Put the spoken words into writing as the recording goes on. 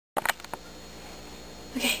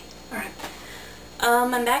Okay, alright.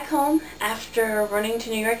 I'm back home after running to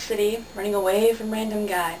New York City, running away from random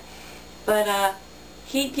guy. But,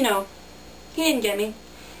 he didn't get me.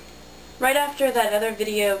 Right after that other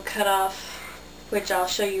video cut off, which I'll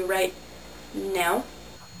show you right now.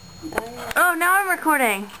 Oh, now I'm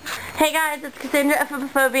recording. Hey guys, it's Cassandra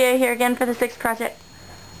Ephobophobia here again for the 6th project.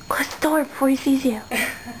 Close the door before he sees you.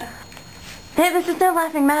 Hey, this is no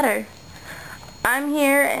laughing matter. I'm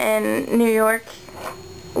here in New York.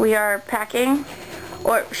 We are packing,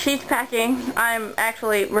 or she's packing. I'm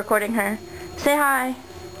actually recording her. Say hi.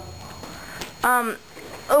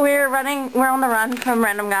 We're on the run from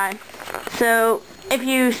random guy. So if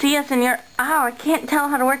you see us in your, I can't tell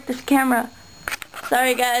how to work this camera.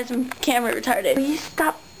 Sorry guys, I'm camera retarded. Will you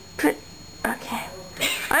stop okay.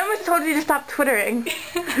 I almost told you to stop twittering.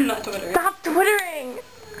 I'm not twittering. Stop twittering!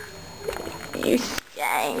 You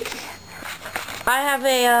skank.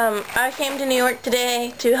 I came to New York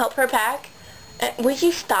today to help her pack. Would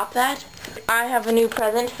you stop that? I have a new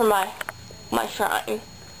present for my shrine.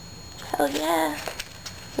 Hell yeah.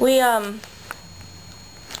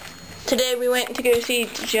 Today we went to go see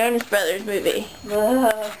the Jonas Brothers movie.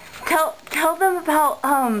 Tell them about,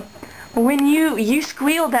 when you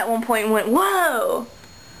squealed at one point and went, whoa!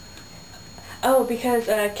 Oh, because,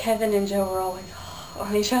 Kevin and Joe were all, like,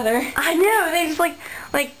 on each other. I know, they just, like,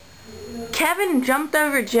 Kevin jumped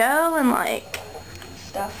over Joe and, like...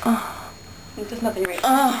 Stuff. Oh. There's nothing right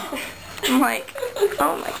now. I'm like,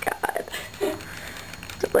 oh my god.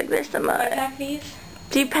 It's like there's some, Do I pack these?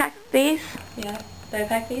 Do you pack these? Yeah. Do I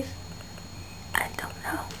pack these? I don't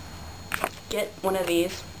know. Get one of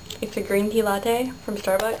these. It's a green tea latte from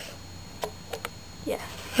Starbucks. Yeah.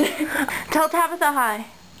 Tell Tabitha hi.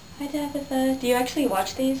 Hi Tabitha. Do you actually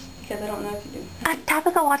watch these? Because I don't know if you do.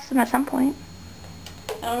 Tabitha watched them at some point.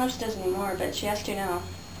 I don't know if she does anymore, but she has to now.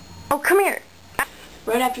 Oh, come here.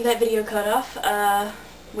 Right after that video cut off,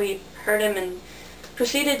 we heard him and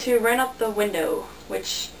proceeded to run up the window,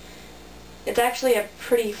 which it's actually a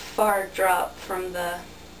pretty far drop from the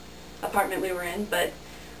apartment we were in, but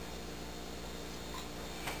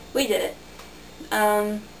we did it.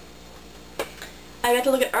 I got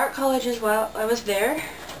to look at art colleges while I was there,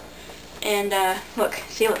 and look,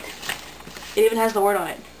 see, look, it even has the word on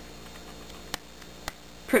it.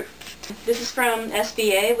 Proof. This is from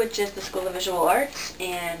SVA, which is the School of Visual Arts,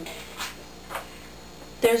 and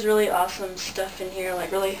there's really awesome stuff in here,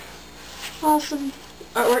 like really awesome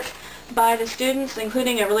artwork by the students,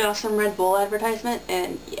 including a really awesome Red Bull advertisement,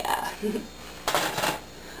 and yeah.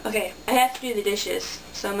 Okay, I have to do the dishes,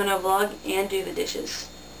 so I'm gonna vlog and do the dishes,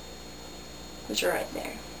 which are right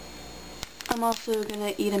there. I'm also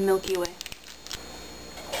gonna eat a Milky Way.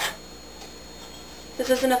 This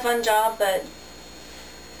isn't a fun job, but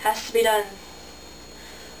has to be done.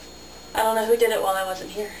 I don't know who did it while I wasn't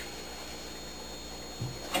here.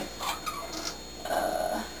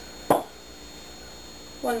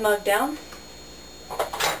 One mug down.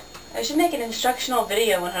 I should make an instructional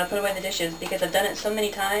video on how to put away the dishes because I've done it so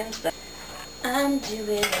many times that I'm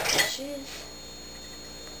doing the dishes.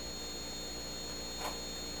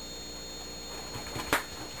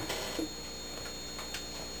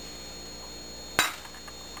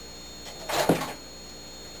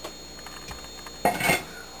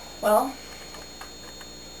 Well,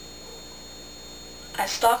 I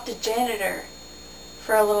stalked a janitor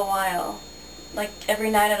for a little while. Like every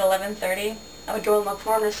night at 11:30, I would go and look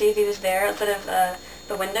for him to see if he was there outside of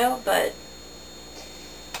the window, but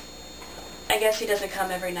I guess he doesn't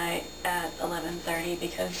come every night at 11:30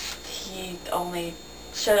 because he only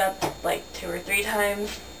showed up like 2 or 3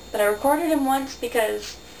 times. But I recorded him once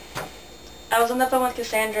because I was on the phone with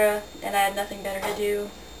Cassandra and I had nothing better to do.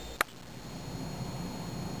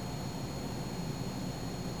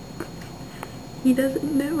 He doesn't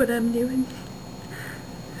know what I'm doing.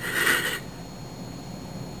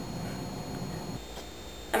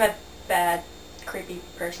 I'm a bad, creepy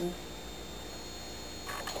person.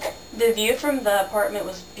 The view from the apartment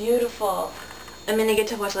was beautiful. I mean, I get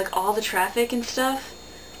to watch like all the traffic and stuff.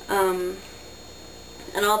 And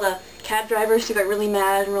all the cab drivers who got really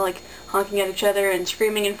mad and were like honking at each other and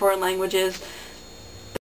screaming in foreign languages.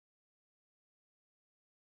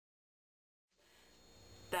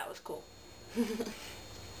 That was cool.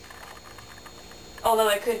 Although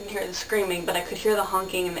I couldn't hear the screaming, but I could hear the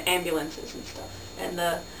honking and the ambulances and stuff. And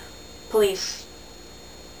the police.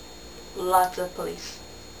 Lots of police.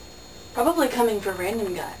 Probably coming for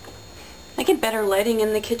random guy. I get better lighting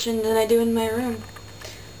in the kitchen than I do in my room.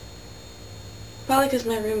 Probably because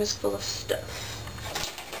my room is full of stuff.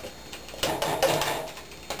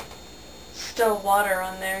 Still water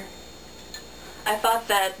on there. I thought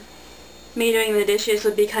that me doing the dishes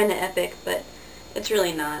would be kind of epic, but it's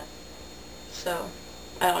really not. So,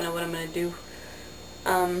 I don't know what I'm going to do.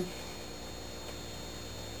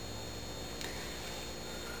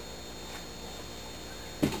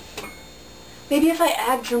 Maybe if I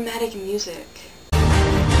add dramatic music.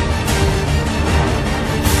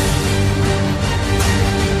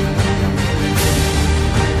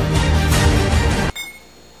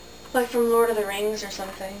 Like from Lord of the Rings or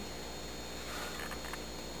something.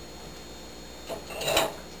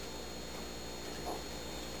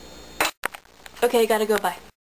 Okay, gotta go, bye.